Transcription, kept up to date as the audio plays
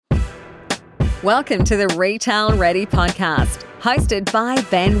Welcome to the Retail Ready podcast, hosted by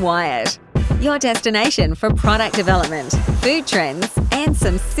Ben Wyatt, your destination for product development, food trends, and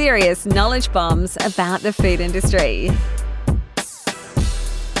some serious knowledge bombs about the food industry.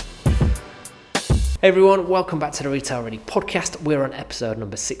 Hey everyone, welcome back to the Retail Ready podcast. We're on episode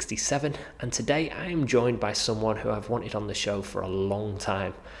number 67, and today I am joined by someone who I've wanted on the show for a long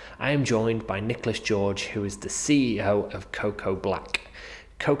time. I am joined by Nicholas George, who is the CEO of Cocoa Black.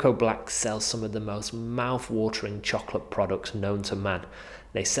 Cocoa Black sells some of the most mouth-watering chocolate products known to man.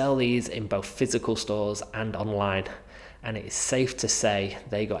 They sell these in both physical stores and online, and it is safe to say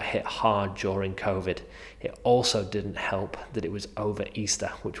they got hit hard during COVID. It also didn't help that it was over Easter,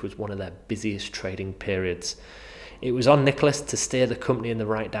 which was one of their busiest trading periods. It was on Nicholas to steer the company in the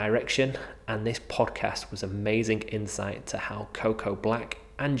right direction, and this podcast was amazing insight to how Cocoa Black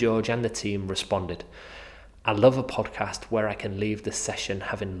and George and the team responded. I love a podcast where I can leave the session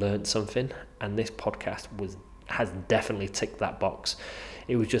having learned something, and this podcast has definitely ticked that box.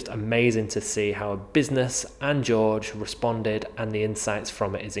 It was just amazing to see how a business and George responded, and the insights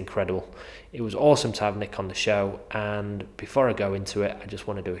from it is incredible. It was awesome to have Nick on the show, and before I go into it, I just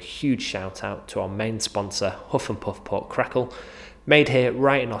want to do a huge shout out to our main sponsor, Huff and Puff Pork Crackle, made here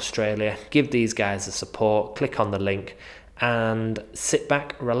right in Australia. Give these guys the support, click on the link, and sit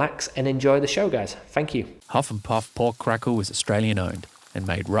back, relax, and enjoy the show, guys. Thank you. Huff and Puff Pork Crackle is Australian owned and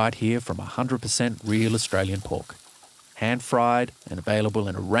made right here from 100% real Australian pork. Hand fried and available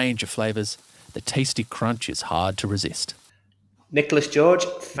in a range of flavours, the tasty crunch is hard to resist. Nicholas George,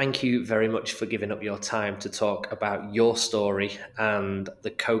 thank you very much for giving up your time to talk about your story and the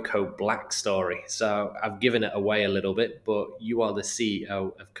Cocoa Black story. So I've given it away a little bit, but you are the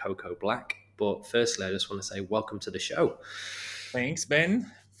CEO of Cocoa Black. But firstly, I just want to say welcome to the show. Thanks,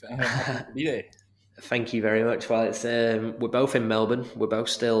 Ben. Happy to be there. Thank you very much. Well, it's we're both in Melbourne. We're both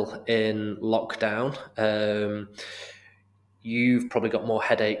still in lockdown. You've probably got more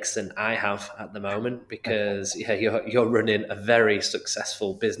headaches than I have at the moment because you're running a very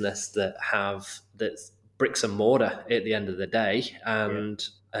successful business that's bricks and mortar at the end of the day, and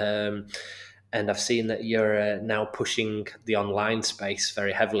I've seen that you're now pushing the online space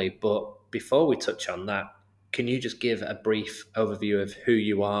very heavily. But before we touch on that, can you just give a brief overview of who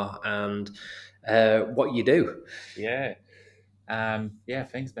you are and what you do?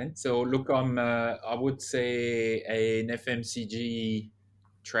 Thanks, Ben. So look, I'm I would say an FMCG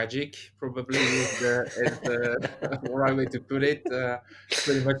tragic, probably is the right way to put it.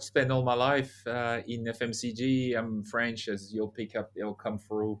 Pretty much spent all my life in FMCG. I'm French, as you'll pick up, it'll come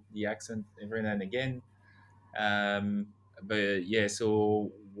through the accent every now and again.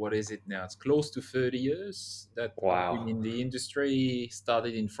 So what is it now? It's close to 30 years that Wow. I've been in the industry.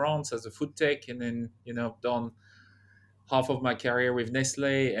 Started in France as a food tech, and then done half of my career with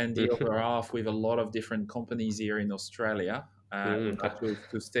Nestle and the other half with a lot of different companies here in Australia. I chose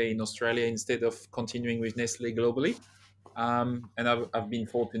to stay in Australia instead of continuing with Nestle globally. And I've been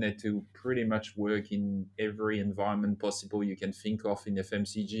fortunate to pretty much work in every environment possible you can think of in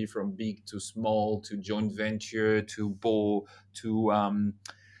FMCG, from big to small to joint venture to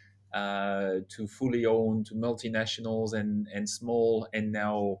fully owned, to multinationals and small, and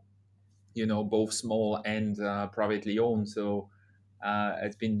now both small and privately owned. So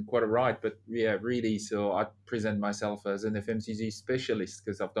it's been quite a ride, but yeah, really. So I present myself as an FMCG specialist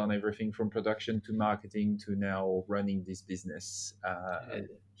because I've done everything from production to marketing to now running this business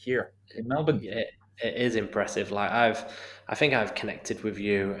here in Melbourne. Yeah, it is impressive. I think I've connected with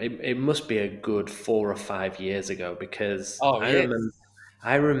you. It must be a good 4 or 5 years ago because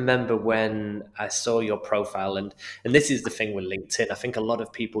I remember when I saw your profile, and this is the thing with LinkedIn. I think a lot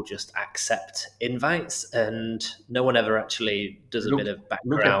of people just accept invites, and no one ever actually does a bit of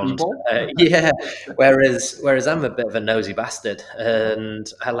background. Whereas I'm a bit of a nosy bastard, and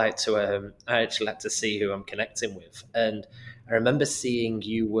I actually like to see who I'm connecting with. And I remember seeing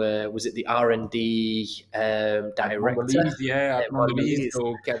you was it the R&D director? At Mondelez,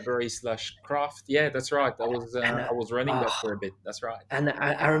 so Cadbury / Kraft. Yeah, that's right. I was running that for a bit. That's right. And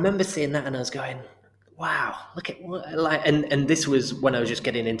I remember seeing that, and I was going, "Wow, look at what and this was when I was just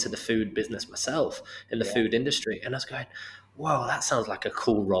getting into the food business myself in the food industry, and I was going, "Whoa, that sounds like a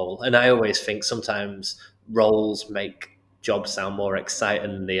cool role." And I always think sometimes roles make jobs sound more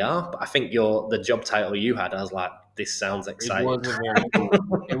exciting than they are. But I think the job title you had, I was like, this sounds exciting.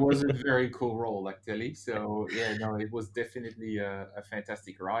 It was a very cool role, actually. So yeah, no, it was definitely a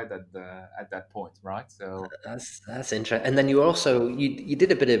fantastic ride at that point, right? So that's interesting. And then you also you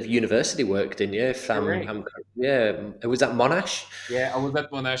did a bit of university work, didn't you? Was that Monash? Yeah, I was at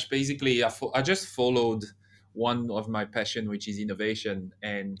Monash. Basically, I just followed one of my passion, which is innovation.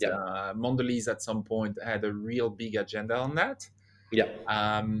 And Yeah. Mondelez at some point had a real big agenda on that. Yeah.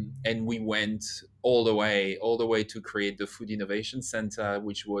 And we went all the way to create the Food Innovation Center,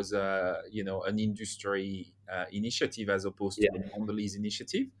 which was an industry initiative as opposed to Yeah. a Mondelez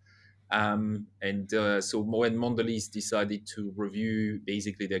initiative. So when Mondelez decided to review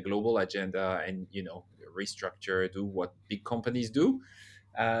basically their global agenda and restructure, do what big companies do,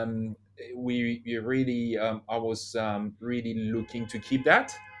 we really I was really looking to keep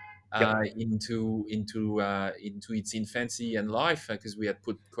that Yeah. into its infancy and life, because we had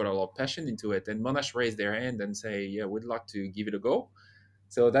put quite a lot of passion into it. And Monash raised their hand and say, "Yeah, we'd like to give it a go."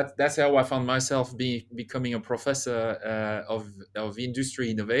 So that's how I found myself becoming a professor of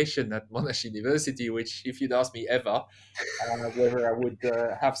industry innovation at Monash University. Which, if you'd asked me ever whether I would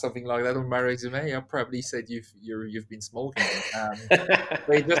have something like that on my resume, I probably said you've been smoking.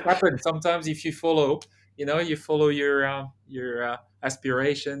 But it just happens sometimes. If you follow your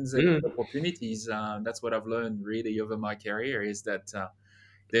aspirations and Mm. opportunities. That's what I've learned really over my career, is that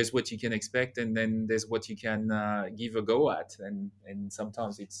there's what you can expect, and then there's what you can give a go at, and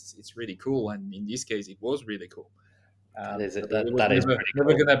sometimes it's really cool. And in this case, it was really cool. That is So it. it was That is pretty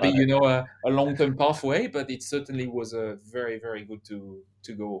never cool. gonna be a long term pathway, but it certainly was a very very good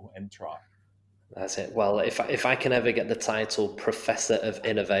to go and try. That's it. Well, if I can ever get the title Professor of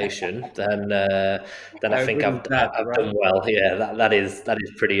Innovation, then I How think good is that, I've right? done well. Yeah, that is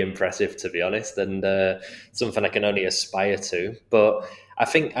pretty impressive, to be honest, and something I can only aspire to. But I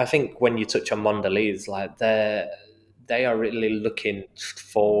think when you touch on Mondelez, like they are really looking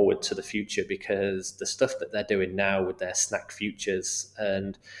forward to the future, because the stuff that they're doing now with their snack futures,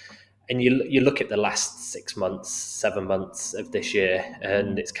 and you look at the last 6 months, 7 months of this year,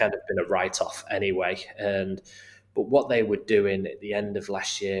 and it's kind of been a write off anyway. But what they were doing at the end of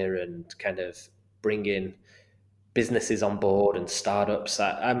last year, and kind of bringing businesses on board and startups,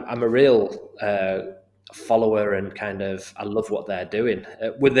 I'm a real follower, and kind of I love what they're doing.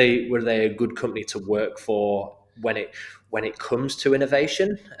 Were they a good company to work for when it comes to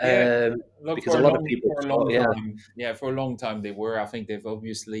innovation? Yeah, look, Because a lot of people for a thought, long yeah, time. Yeah, for a long time they were. I think they've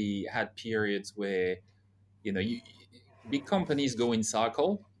obviously had periods where you know you, big companies go in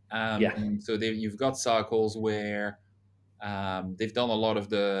cycle. yeah, So you've got cycles where they've done a lot of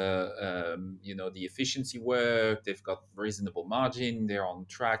the efficiency work. They've got reasonable margin. They're on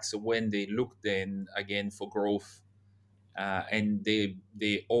track. So when they look then again for growth, and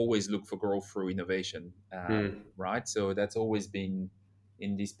they always look for growth through innovation, mm, right? So that's always been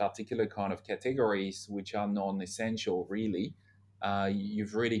in these particular kind of categories, which are non-essential really.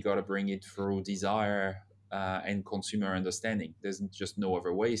 You've really got to bring it through desire and consumer understanding. There's just no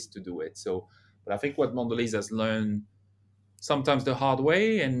other ways to do it. So, but I think what Mondelez has learned sometimes the hard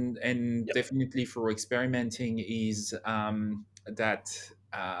way, and yep, definitely for experimenting, is that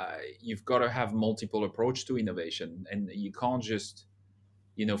you've got to have multiple approach to innovation, and you can't just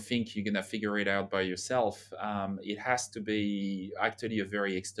think you're gonna figure it out by yourself. It has to be actually a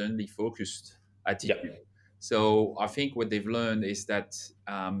very externally focused attitude. yep. So I think what they've learned is that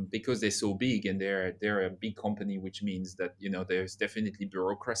because they're so big, and they're a big company, which means that there's definitely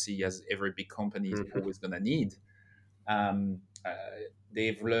bureaucracy, as every big company is Mhm. always going to need. um, uh,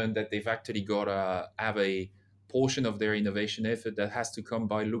 they've learned that they've actually got to have a portion of their innovation effort that has to come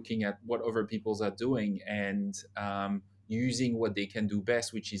by looking at what other peoples are doing, and using what they can do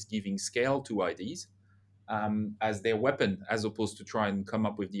best, which is giving scale to ideas, as their weapon, as opposed to try and come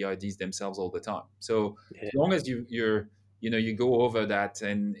up with the ideas themselves all the time. So Yeah. as long as you go over that,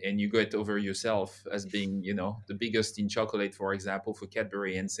 and you get over yourself as being the biggest in chocolate, for example, for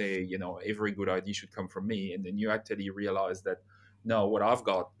Cadbury, and say every good idea should come from me, and then you actually realize that no, what I've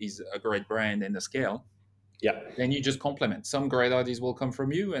got is a great brand and a scale. Yeah. Then you just complement. Some great ideas will come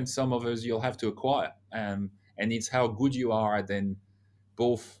from you, and some others you'll have to acquire. And it's how good you are at then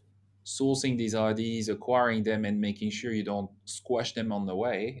both sourcing these ideas, acquiring them, and making sure you don't squash them on the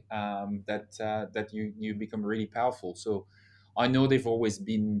way. That you become really powerful. So I know they've always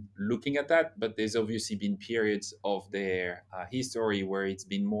been looking at that, but there's obviously been periods of their history where it's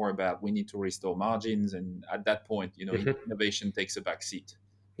been more about we need to restore margins, and at that point, Mhm. innovation takes a back seat,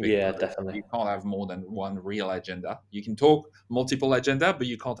 Yeah, because definitely. you can't have more than one real agenda. You can talk multiple agenda, but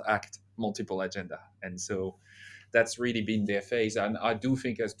you can't act multiple agenda. And so that's really been their phase. And I do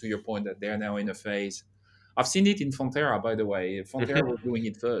think, as to your point, that they're now in a phase. I've seen it in Fonterra, by the way. Fonterra was Mhm. doing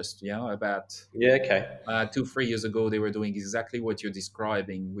it first, about Yeah, okay. 2, 3 years ago. They were doing exactly what you're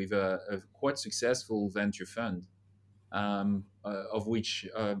describing with a quite successful venture fund. of which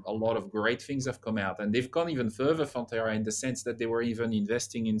a lot of great things have come out. And they've gone even further, Fonterra, in the sense that they were even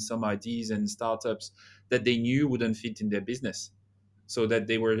investing in some ideas and startups that they knew wouldn't fit in their business. So that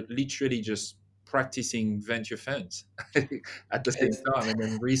they were literally just practicing venture funds at the same It's, time and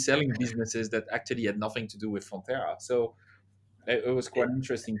then reselling businesses that actually had nothing to do with Fonterra. So it was quite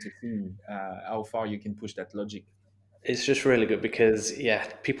interesting to see how far you can push that logic. it's just really good because, yeah,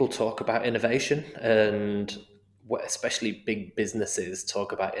 people talk about innovation and especially big businesses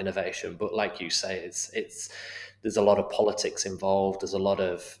talk about innovation. But like you say, it's there's a lot of politics involved. There's a lot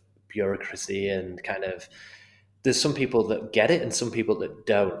of bureaucracy and kind of there's some people that get it and some people that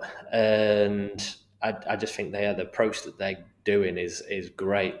don't. And I just think the approach that they're doing is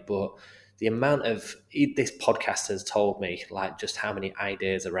great. But the amount of this podcast has told me like just how many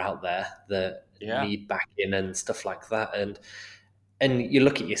ideas are out there that Yeah. need backing and stuff like that. And you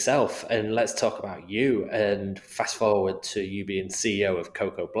look at yourself and let's talk about you and fast forward to you being CEO of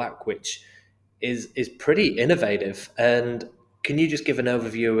Cocoa Black, which is pretty innovative. And can you just give an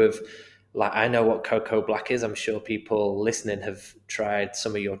overview of like I know what Cocoa Black is. I'm sure people listening have tried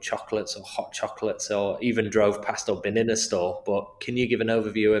some of your chocolates or hot chocolates or even drove past or been in a store. But can you give an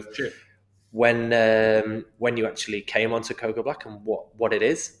overview of Sure. when you actually came onto Cocoa Black and what it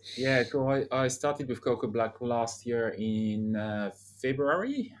is? Yeah, so I started with Cocoa Black last year in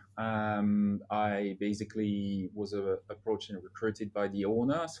February. I basically was approached and recruited by the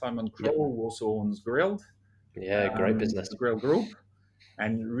owner, Simon Crow, Yep. who also owns Grilled, Yeah, great business. the Grill Group.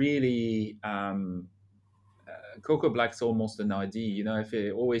 And really, Cocoa Black's almost an ID. You know,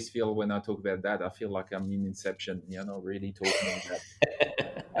 I always feel when I talk about that, I feel like I'm in Inception, you know, really talking about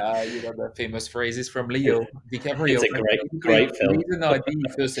the famous phrases from Leo DiCaprio. It's a But great it film. is an ID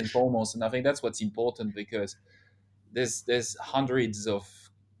first and foremost, and I think that's what's important because there's hundreds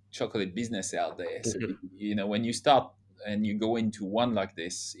of chocolate business out there. So Mhm. you know when you start and you go into one like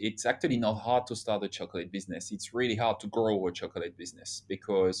this, it's actually not hard to start a chocolate business. It's really hard to grow a chocolate business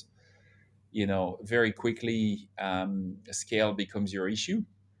because very quickly scale becomes your issue.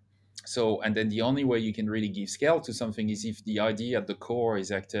 So and then the only way you can really give scale to something is if the idea at the core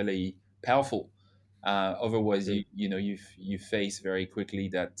is actually powerful. Otherwise you face very quickly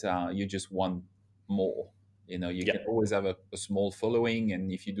that you just want more. You Yeah, can always have a small following,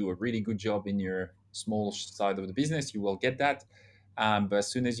 and if you do a really good job in your small side of the business, you will get that. But as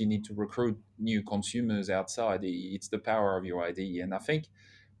soon as you need to recruit new consumers outside, it's the power of your idea. And I think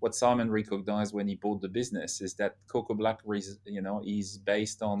what Simon recognized when he bought the business is that Cocoa Black, is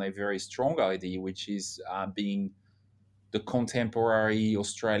based on a very strong idea, which is being the contemporary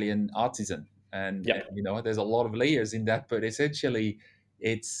Australian artisan. And yeah, there's a lot of layers in that, but essentially,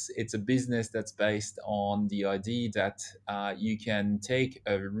 it's a business that's based on the idea that you can take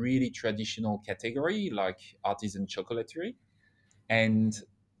a really traditional category like artisan chocolatier and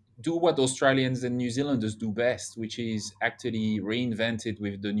do what Australians and New Zealanders do best, which is actually reinvent it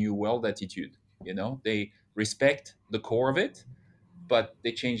with the new world attitude. They respect the core of it, but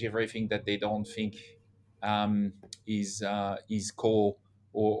they change everything that they don't think um, is core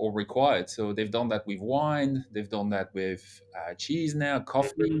or required. So they've done that with wine. They've done that with cheese now,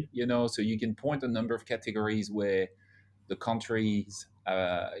 coffee. So you can point a number of categories where the countries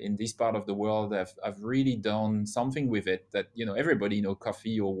in this part of the world have really done something with it that everybody know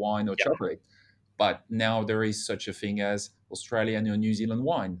coffee or wine or yeah, chocolate, but now there is such a thing as Australian or New Zealand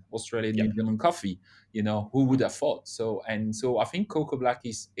wine, Australian yeah. New Zealand coffee. Who would have thought? So I think Cocoa Black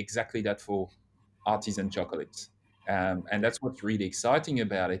is exactly that for artisan chocolates, and that's what's really exciting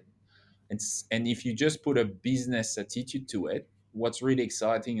about it. And if you just put a business attitude to it, what's really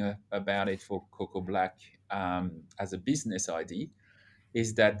exciting about it for Cocoa Black as a business idea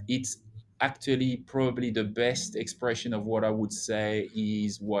is that it's actually probably the best expression of what I would say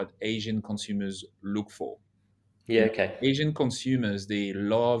is what Asian consumers look for. Yeah, okay. Asian consumers, they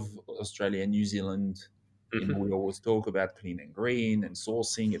love Australia and New Zealand. We Hmm. always talk about clean and green and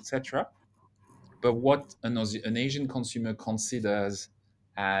sourcing, etc. But what an Asian consumer considers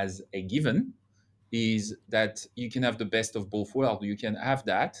as a given is that you can have the best of both worlds. You can have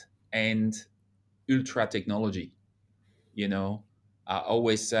that and ultra technology. you know I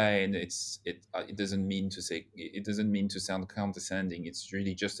always say, and it doesn't mean to say, it doesn't mean to sound condescending, it's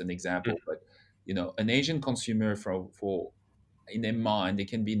really just an example. But an Asian consumer, for in their mind, they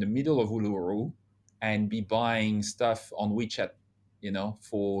can be in the middle of Uluru and be buying stuff on WeChat,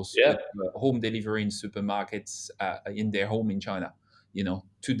 for Yeah, home delivery in supermarkets in their home in China.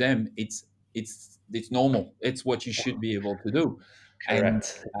 To them, it's normal. It's what you should be able to do. And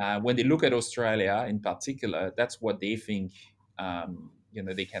correct. when they look at Australia in particular, that's what they think.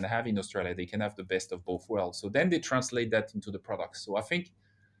 they can have in Australia. They can have the best of both worlds. So then they translate that into the products. So I think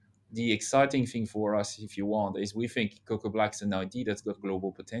the exciting thing for us, if you want, is we think Cocoa Black's an idea that's got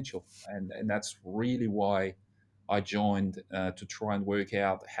global potential, and that's really why I joined, to try and work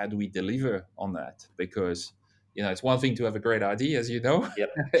out how do we deliver on that. Because it's one thing to have a great idea, as you know, Yep.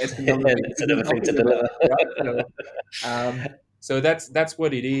 it's another thing That's to do another thing to nothing about deliver. it, right? So that's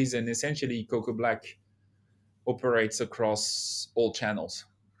what it is, and essentially Cocoa Black operates across all channels,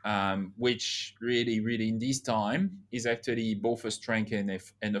 which really in this time is actually both a strength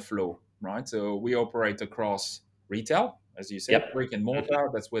and a flow, right? So we operate across retail, as you said, Yep. brick and mortar.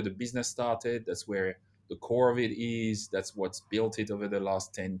 That's where the business started. That's where the core of it is. That's what's built it over the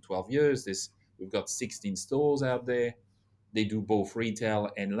last 10, 12 years. We've got 16 stores out there. They do both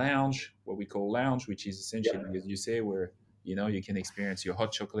retail and lounge, what we call lounge, which is essentially, Yep. as you say, where you can experience your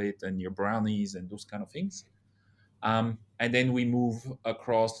hot chocolate and your brownies and those kind of things. And then we move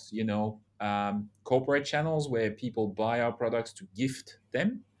across, corporate channels where people buy our products to gift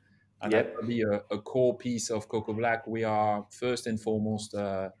them. And that's Yep. probably a core piece of Cocoa Black. We are first and foremost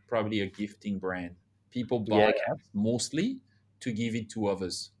probably a gifting brand. People Yeah. buy us mostly to give it to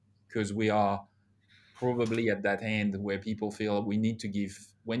others because we are probably at that end where people feel we need to give.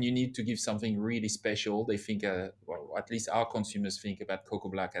 When you need to give something really special, they think, well, at least our consumers think about Cocoa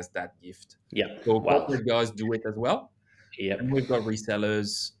Black as that gift. Yep. So Well. corporate guys do it as well, Yep. and we've got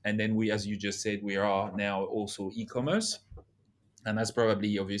resellers, and then we, as you just said, we are now also e-commerce, and that's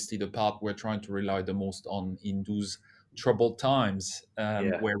probably obviously the part we're trying to rely the most on in those troubled times,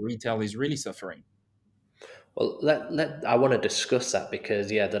 Yeah. where retail is really suffering. Well, I want to discuss that because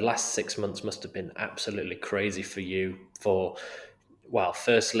the last 6 months must have been absolutely crazy for you. Well,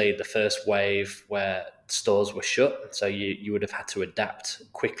 firstly, the first wave where stores were shut, so you would have had to adapt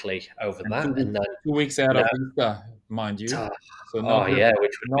quickly over And that, and then 2 weeks out now, of Easter, mind you. oh, So oh, yeah,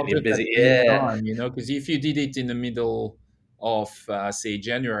 which would have not been a just at busy. any Yeah. time, because if you did it in the middle of say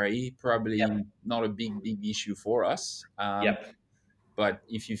January, probably Yep. not a big issue for us. Yep. But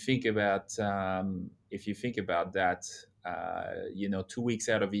if you think about that, 2 weeks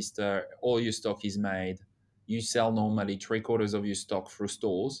out of Easter, all your stock is made. You sell normally 3/4 of your stock through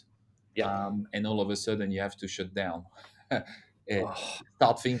stores, Yep. and all of a sudden you have to shut down. Oh.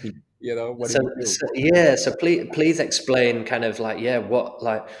 Start thinking, what do So, we do? so please explain kind of like, what,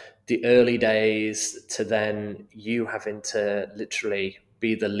 like, the early days to then you having to literally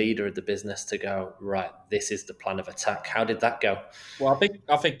be the leader of the business to go, right, this is the plan of attack. How did that go? Well, I think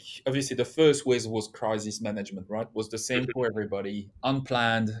obviously the first wave was crisis management, right? Was the same for everybody.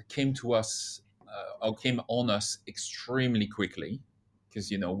 Unplanned, came to us, or came on us extremely quickly,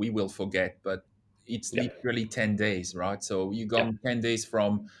 because we will forget, but it's Yep. literally 10 days, right? So you Yep. gone 10 days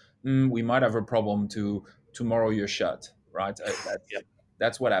from we might have a problem to tomorrow you're shut, right? Yep.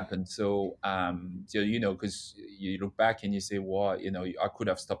 That's what happened. So because you look back and you say, well, I could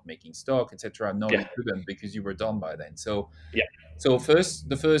have stopped making stock, etc. No, you Yeah. couldn't, because you were done by then. So Yep.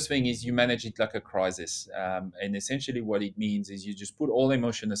 the first thing is you manage it like a crisis, and essentially what it means is you just put all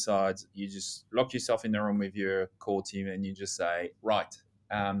emotion aside. You just lock yourself in the room with your core team, and you just say, right,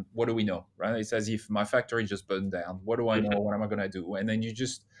 what do we know? Right? It's as if my factory just burned down. What do I know? What am I going to do? And then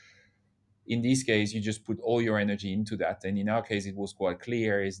in this case, you just put all your energy into that. And in our case, it was quite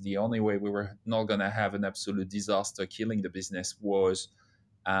clear: is the only way we were not going to have an absolute disaster killing the business was,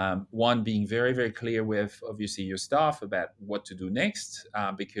 one, being very, very clear with obviously your staff about what to do next,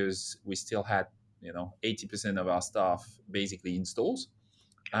 because we still had 80% of our staff basically in stores.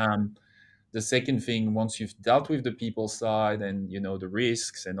 Um, the second thing, once you've dealt with the people side and the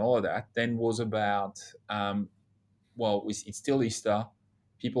risks and all of that, then was about, it's still Easter,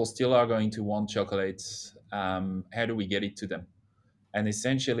 people still are going to want chocolates. How do we get it to them? And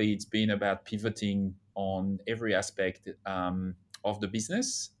essentially, it's been about pivoting on every aspect of the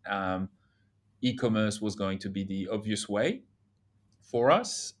business. E-commerce was going to be the obvious way for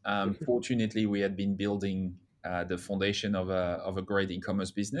us. Fortunately, we had been building the foundation of a great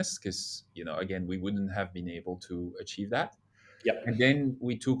e-commerce business, because again, we wouldn't have been able to achieve that. Yep. And then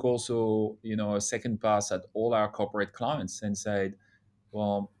we took also a second pass at all our corporate clients and said,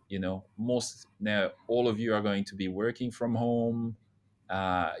 well, most now all of you are going to be working from home.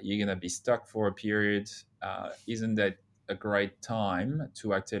 You're going to be stuck for a period. Isn't that a great time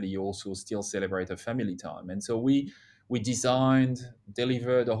to actually also still celebrate a family time? And so we designed,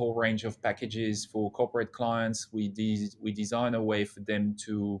 delivered a whole range of packages for corporate clients. We designed a way for them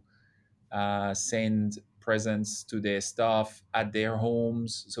to send presents to their staff at their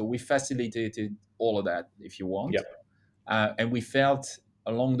homes. So we facilitated all of that, if you want. Yep. And we felt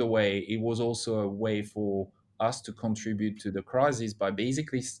along the way it was also a way for us to contribute to the crisis by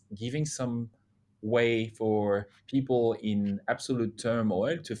basically giving some way for people in absolute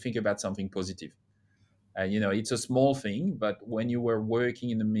turmoil to think about something positive. It's a small thing, but when you were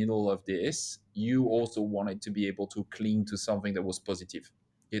working in the middle of this, you also wanted to be able to cling to something that was positive.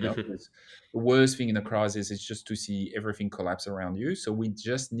 'Cause the worst thing in a crisis is just to see everything collapse around you. So we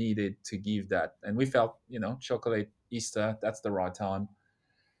just needed to give that, and we felt, chocolate Easter, that's the right time.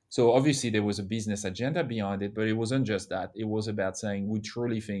 So obviously there was a business agenda behind it, but it wasn't just that. It was about saying we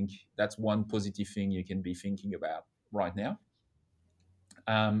truly think that's one positive thing you can be thinking about right now.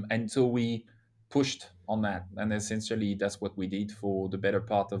 And so we pushed on that, and essentially that's what we did for the better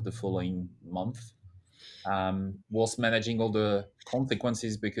part of the following month, whilst managing all the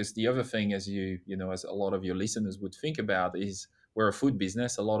consequences. Because the other thing, as as a lot of your listeners would think about, is we're a food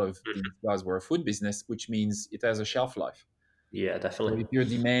business. A lot of these guys were a food business, which means it has a shelf life. Yeah, So definitely. if your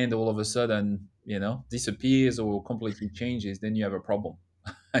demand all of a sudden, disappears or completely changes, then you have a problem.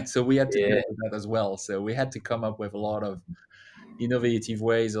 And so we had to Yeah, deal with that as well. So we had to come up with a lot of innovative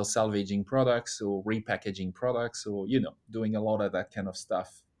ways of salvaging products or repackaging products, or doing a lot of that kind of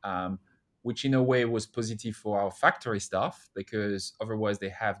stuff, which in a way was positive for our factory staff, because otherwise they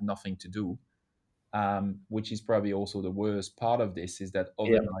have nothing to do, which is probably also the worst part of this, is that yeah.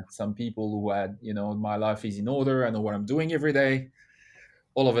 overnight some people who had, my life is in order, I know what I'm doing every day,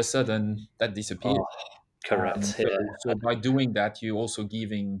 all of a sudden that disappears. Oh, correct. So, Yeah, so by doing that, you're also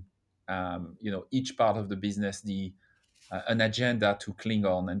giving, each part of the business an agenda to cling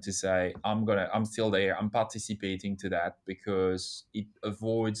on and to say, I'm still there, I'm participating to that, because it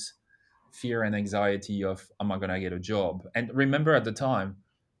avoids fear and anxiety of, am I gonna get a job? And remember, at the time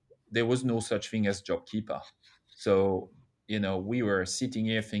there was no such thing as job keeper. So we were sitting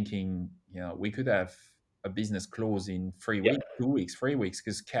here thinking, we could have a business close in 3 weeks, yeah. 2 weeks, 3 weeks,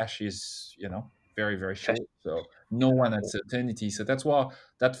 because cash is very, very short. So no one had certainty. So that's why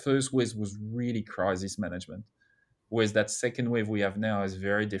that first wave was really crisis management. Whereas that second wave we have now is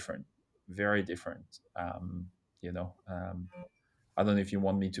very different, very different. I don't know if you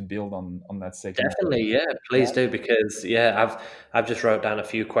want me to build on that second. Definitely, yeah. Yeah, Please do, because I've just wrote down a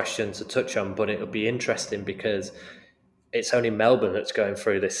few questions to touch on, but it'll be interesting because it's only Melbourne that's going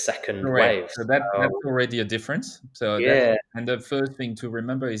through this second correct. wave. So that's So already a difference. So that, yeah, and the first thing to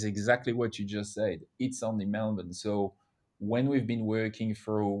remember is exactly what you just said. It's only Melbourne. So when we've been working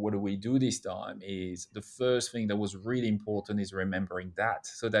through what do we do this time, is the first thing that was really important is remembering that,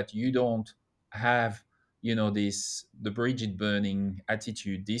 so that you don't have this the Bridget burning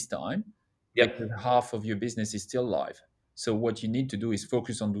attitude this time, because yep, half of your business is still live. So what you need to do is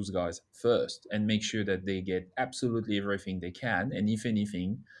focus on those guys first and make sure that they get absolutely everything they can. And if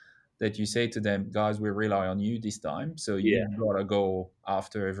anything, that you say to them, guys, we rely on you this time. So yeah, you've got to go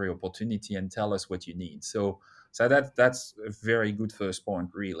after every opportunity and tell us what you need. So that's a very good first point,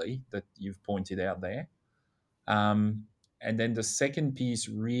 really, that you've pointed out there. Um, and then the second piece,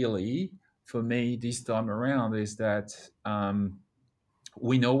 really, for me this time around, is that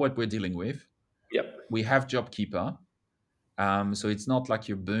we know what we're dealing with. yep, We have JobKeeper. So it's not like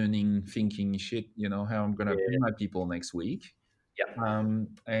you're burning, thinking, shit, how I'm going to pay yeah, my people next week. yep,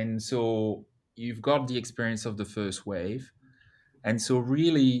 And so you've got the experience of the first wave. And so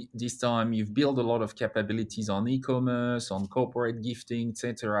really this time you've built a lot of capabilities on e-commerce, on corporate gifting,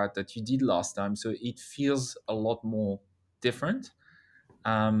 etc., that you did last time. So it feels a lot more different,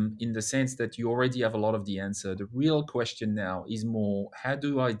 in the sense that you already have a lot of the answer. The real question now is more, how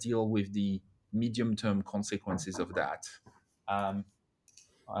do I deal with the medium-term consequences of that? Um,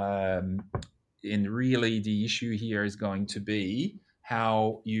 um, and really, the issue here is going to be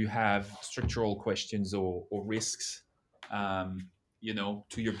how you have structural questions or risks,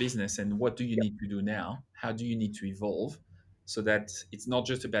 to your business, and what do you need to do now? How do you need to evolve, so that it's not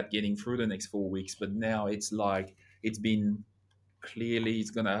just about getting through the next 4 weeks, but now it's like it's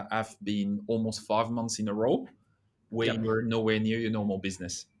gonna have been almost 5 months in a row where yep, you're nowhere near your normal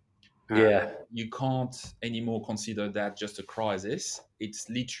business. uh, yeah, you can't anymore consider that just a crisis. It's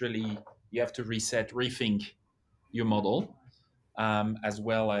literally, you have to reset, rethink your model, as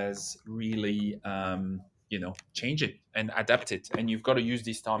well as really, change it and adapt it. And you've got to use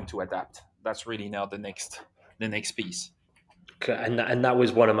this time to adapt. That's really now the next piece. and that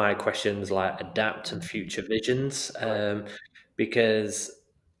was one of my questions, like adapt and future visions, Correct. because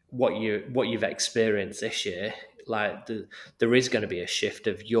what you've experienced this year, like there is going to be a shift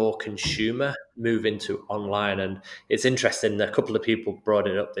of your consumer moving to online. And it's interesting, a couple of people brought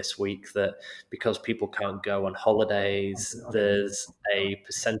it up this week that because people can't go on holidays, there's a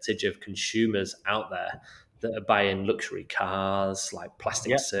percentage of consumers out there that are buying luxury cars, like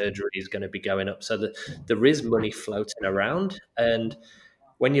plastic Yeah. surgery is going to be going up. So there is money floating around. And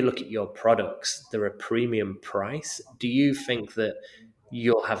when you look at your products, they're a premium price. Do you think that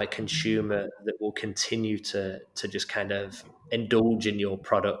you'll have a consumer that will continue to just kind of indulge in your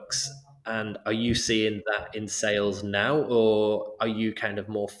products? And are you seeing that in sales now, or are you kind of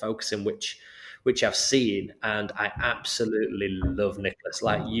more focusing which I've seen and I absolutely love, Nicholas?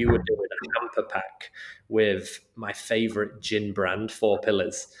 Like you were doing a hamper pack with my favorite gin brand, Four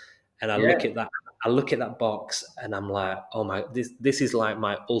Pillars, and Yeah. I look at that box and I'm like, oh my, this is like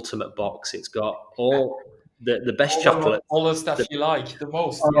my ultimate box. It's got all the best chocolates. All the stuff you like the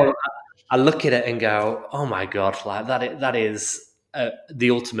most. Yeah. Oh, I look at it and go, oh my god, like that is the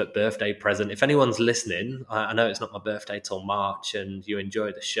ultimate birthday present. If anyone's listening, I know it's not my birthday till March, and you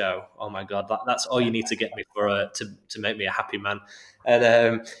enjoy the show. Oh my god, that's all you need to get me for to make me a happy man.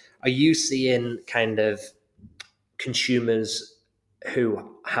 And are you seeing kind of consumers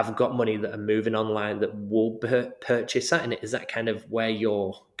who have got money that are moving online that will purchase that? And is that kind of where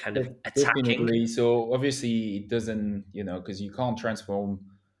you're kind of attacking? Definitely. So obviously it doesn't, because you can't transform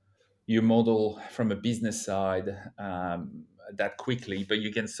your model from a business side that quickly, but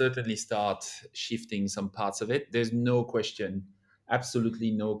you can certainly start shifting some parts of it. There's no question, absolutely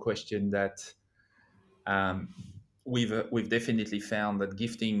no question that um, we've definitely found that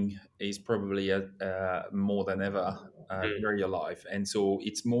gifting is probably more than ever Mm, very alive, and so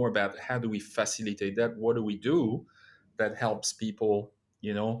it's more about how do we facilitate that? What do we do that helps people,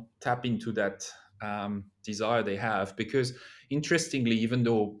 tap into that desire they have? Because interestingly, even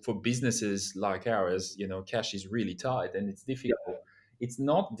though for businesses like ours, cash is really tight and it's yeah, difficult. It's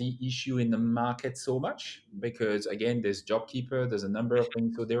not the issue in the market so much because again, there's JobKeeper, there's a number of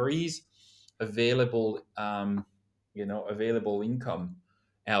things, so there is available available income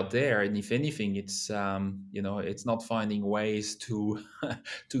out there, and if anything it's not finding ways to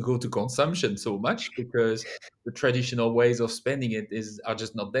to go to consumption so much because the traditional ways of spending it are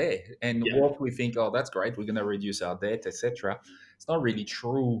just not there. And yeah, what we think, oh, that's great, we're going to reduce our debt, etc., it's not really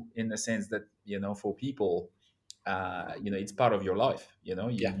true in the sense that for people it's part of your life. yeah.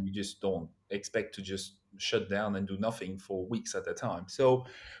 You just don't expect to just shut down and do nothing for weeks at a time. So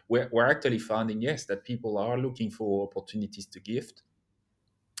we're actually finding, yes, that people are looking for opportunities to gift,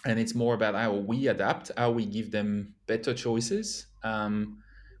 and it's more about how we adapt, how we give them better choices.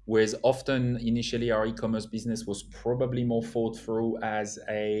 Whereas often initially our e-commerce business was probably more thought through as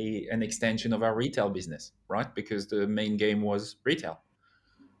an extension of our retail business, right? Because the main game was retail.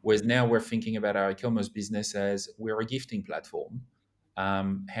 Whereas now we're thinking about our e-commerce business as we're a gifting platform.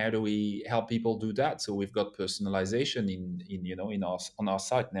 How do we help people do that? So we've got personalization in our on our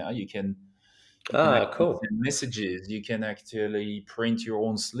site now. You can Ah, actually cool. send messages. You can actually print your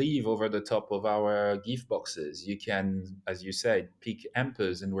own sleeve over the top of our gift boxes. You can, as you said, pick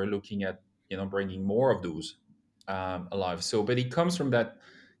hampers, and we're looking at bringing more of those alive. So, but it comes from that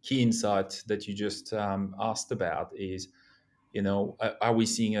key insight that you just asked about: is are we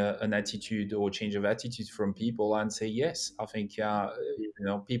seeing an attitude or change of attitude from people? And say yes. I think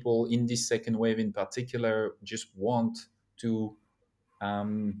people in this second wave in particular just want to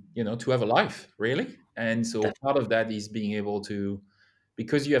to have a life, really. And so part of that is being able to,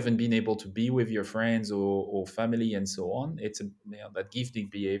 because you haven't been able to be with your friends or family and so on, that gifting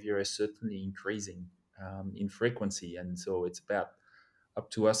behavior is certainly increasing in frequency. And so it's about up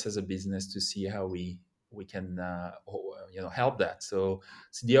to us as a business to see how we can help that. So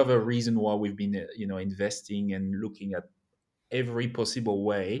it's the other reason why we've been investing and looking at every possible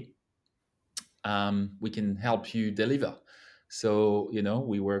way we can help you deliver. So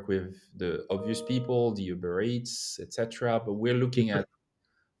we work with the obvious people, the Uber Eats, etc. But we're looking at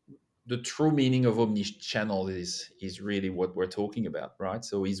the true meaning of omni-channel is really what we're talking about, right?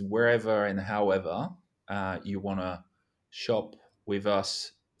 So is wherever and however you want to shop with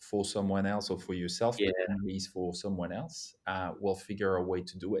us for someone else or for yourself, but Yeah, at least for someone else, we'll figure a way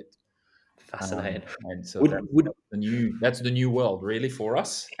to do it. fascinating. And so Would that's the new world really for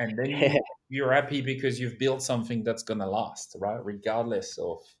us. And then yeah. you're happy because you've built something that's gonna last, right? Regardless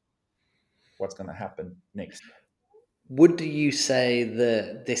of what's gonna happen next. Would you say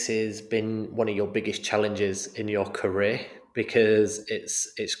that this has been one of your biggest challenges in your career because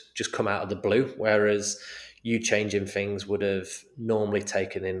it's just come out of the blue, whereas you changing things would have normally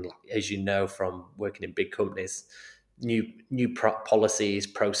taken in, as you know from working in big companies, policies,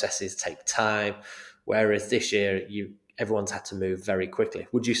 processes take time, whereas this year everyone's had to move very quickly.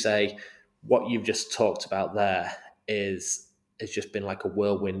 Would you say what you've just talked about there is has just been like a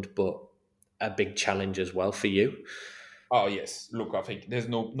whirlwind, but a big challenge as well for you? Oh yes, look, I think there's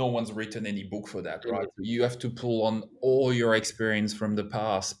no one's written any book for that, right? Mm, So you have to pull on all your experience from the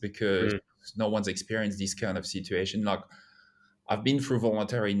past because mm, no one's experienced this kind of situation. Like I've been through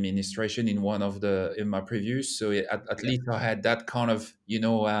voluntary administration in my previous, so at yeah, least I had that kind of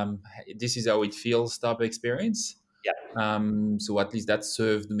this is how it feels type of experience. yeah, So at least that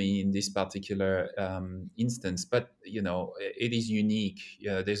served me in this particular instance. But it is unique.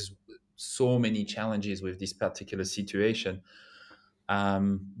 There's so many challenges with this particular situation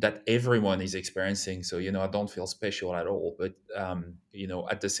that everyone is experiencing. So I don't feel special at all. But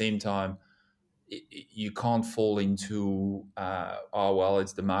at the same time, you can't fall into oh well,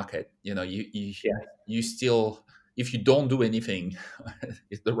 it's the market. yeah, You still, if you don't do anything,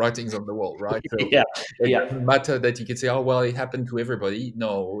 it's the writings on the wall, right? So yeah, it yeah, doesn't matter that you can say, oh well, it happened to everybody.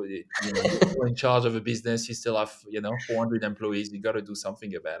 No, you're still in charge of a business. You still have 400 employees. You got to do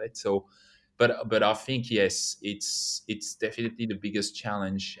something about it. So but I think yes, it's definitely the biggest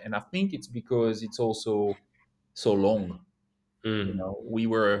challenge, and I think it's because it's also so long. mm, We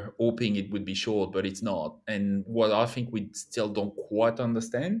were hoping it would be short, but it's not. And what I think we still don't quite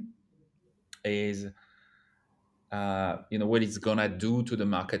understand is what it's gonna do to the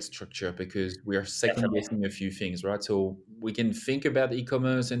market structure, because we are second definitely. guessing a few things, right? So we can think about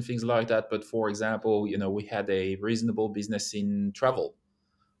e-commerce and things like that, but for example, we had a reasonable business in travel.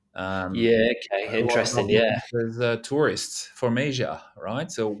 um, Yeah, okay, a lot of our interesting. Yeah, business is tourists from Asia,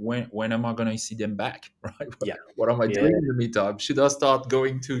 right? So when am I going to see them back, right? yeah, What am I yeah, doing in the meantime? Should I start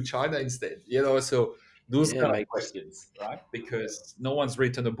going to China instead? So those yeah, kind of makes questions, right? Because no one's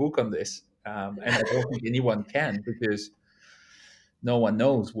written a book on this, and I don't think anyone can, because no one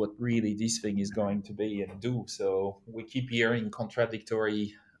knows what really this thing is going to be and do. So we keep hearing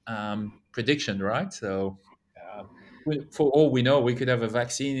contradictory prediction, right? So for all we know, we could have a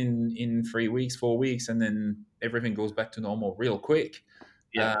vaccine in 3 weeks, 4 weeks, and then everything goes back to normal real quick.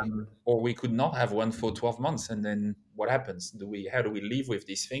 yeah, Or we could not have one for 12 months, and then what happens? How do we live with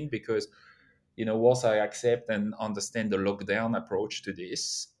this thing? Because once I accept and understand the lockdown approach to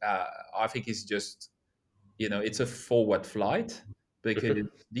this, I think it's just it's a forward flight, because mhm,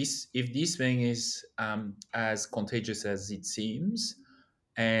 if this thing is as contagious as it seems,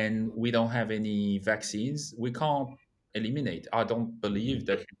 and we don't have any vaccines, we can't eliminate. I don't believe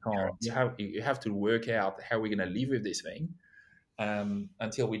that we can't. correct. You have to work out how we're going to live with this thing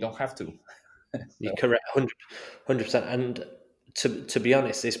until we don't have to. You're So, correct, 100%. And to be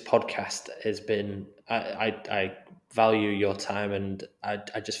honest, this podcast has been. I value your time, and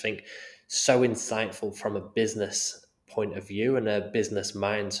I just think so insightful from a business point of view and a business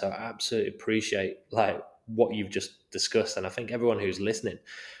mind. So I absolutely appreciate like what you've just discussed, and I think everyone who's listening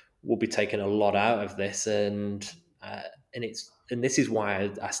will be taking a lot out of this. Uh, and this is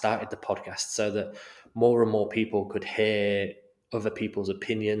why I started the podcast, so that more and more people could hear other people's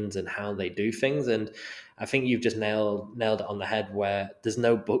opinions and how they do things. And I think you've just nailed it on the head, where there's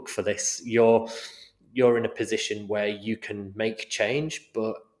no book for this. You're in a position where you can make change,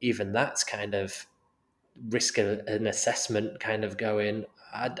 but even that's kind of risk an assessment, kind of going,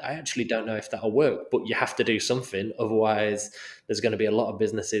 I actually don't know if that'll work, but you have to do something. Otherwise, there's going to be a lot of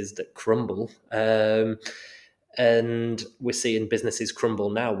businesses that crumble. And we're seeing businesses crumble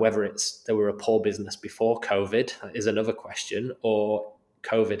now. Whether it's they were a poor business before COVID is another question, or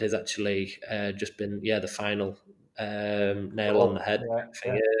COVID has actually just been the final nail on the oh, head. yeah,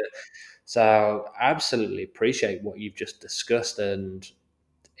 Thing. yeah. So I absolutely appreciate what you've just discussed, and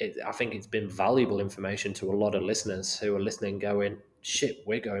I think it's been valuable information to a lot of listeners who are listening, going, "Shit,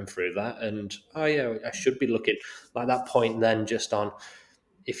 we're going through that," and oh yeah, I should be looking like that point. Then just on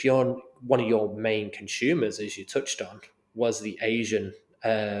if you're one of your main consumers, as you touched on, was the Asian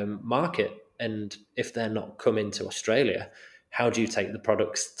market, and if they're not coming to Australia, how do you take the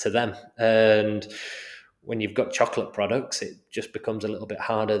products to them? And when you've got chocolate products, it just becomes a little bit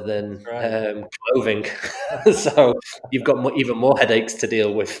harder than Right. clothing. So you've got even more headaches to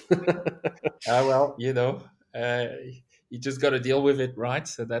deal with. Well, uh, you just got to deal with it, right?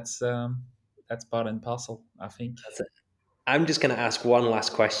 So that's part and parcel, I think. I'm just going to ask one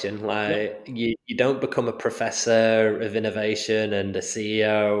last question. Yeah. Like, you don't become a professor of innovation and a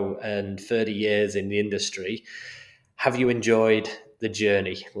CEO and 30 years in the industry. Have you enjoyed the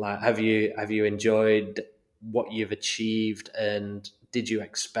journey? Like, have you enjoyed what you've achieved? And did you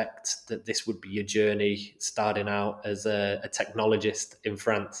expect that this would be your journey starting out as a technologist in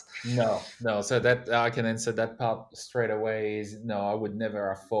France? No, no. So that I can answer that part straight away. Is no, I would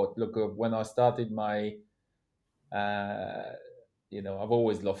never have thought. Look, when I started my uh, I've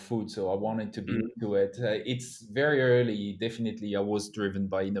always loved food, so I wanted to be Mm, into it. It's very early. Definitely, I was driven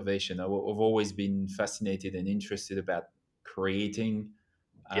by innovation. I've always been fascinated and interested about creating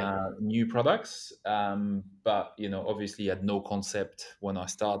new products. But obviously had no concept when I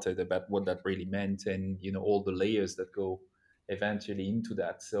started about what that really meant, and all the layers that go eventually into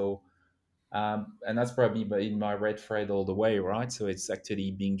that. So and that's probably in my red thread all the way, right? So it's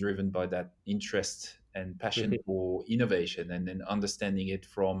actually being driven by that interest and passion for innovation, and then understanding it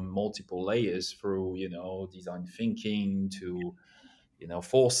from multiple layers through design thinking to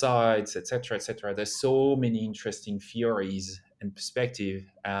foresights, etc., etc. There's so many interesting theories and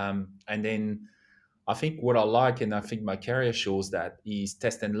perspective, and then I think what I like, and I think my career shows that, is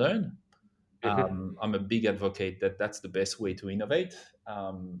test and learn. I'm a big advocate that that's the best way to innovate.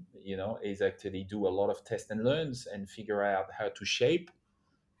 Is actually do a lot of test and learns and figure out how to shape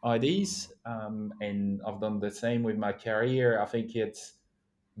ideas. And I've done the same with my career. I think it's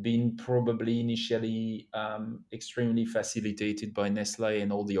been probably initially extremely facilitated by Nestle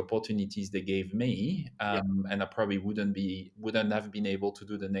and all the opportunities they gave me, and I probably wouldn't have been able to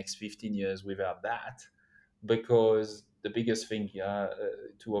do the next 15 years without that, because the biggest thing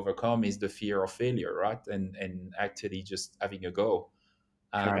to overcome is the fear of failure, right? And actually just having a go.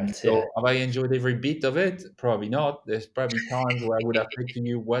 Correct. Yeah. So have I enjoyed every bit of it? Probably not. There's probably times where I would have said to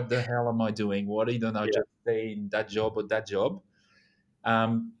you, "What the hell am I doing? Why don't I Yeah. just stay in that job or that job?"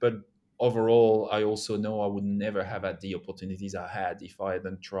 But overall, I also know I would never have had the opportunities I had if I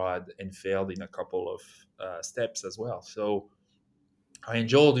hadn't tried and failed in a couple of steps as well. So I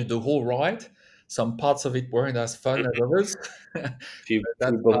enjoyed the whole ride. Some parts of it weren't as fun as others. Few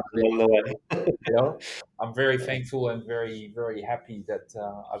That's part bumps of it. along the way. I'm very thankful and very, very happy that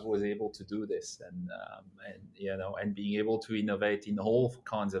I was able to do this, and being able to innovate in all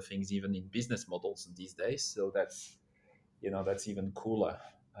kinds of things, even in business models these days. So that's even cooler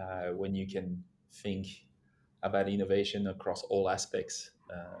when you can think about innovation across all aspects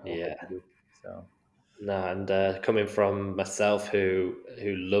of what Yeah. you do. So No, and coming from myself, who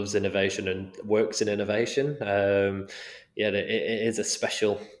loves innovation and works in innovation, yeah, it is a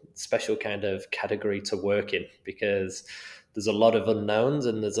special kind of category to work in, because there's a lot of unknowns,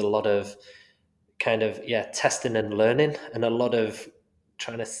 and there's a lot of kind of testing and learning, and a lot of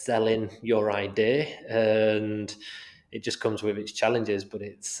trying to sell in your idea, and it just comes with its challenges. But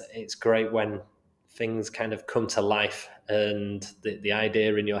it's great when things kind of come to life, and the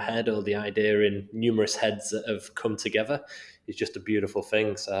idea in your head, or the idea in numerous heads that have come together, is just a beautiful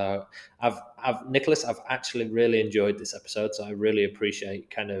thing. So Nicholas, I've actually really enjoyed this episode. So I really appreciate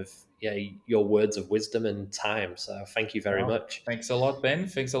kind of your words of wisdom and time. So thank you very well, much. thanks a lot, Ben.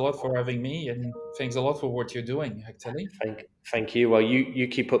 Thanks a lot for having me, and thanks a lot for what you're doing, actually. Thank you. Well, you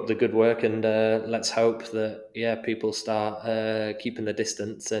keep up the good work, and let's hope that people start keeping the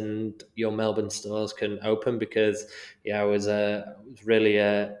distance, and your Melbourne stores can open, because I was really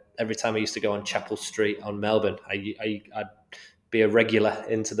every time I used to go on Chapel Street on Melbourne, I'd be a regular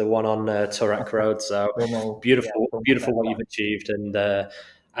into the one on Turek Road. So Promo, beautiful what you've achieved, and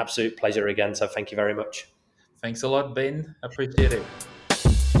absolute pleasure again. So thank you very much. thanks a lot, Ben. Appreciate it.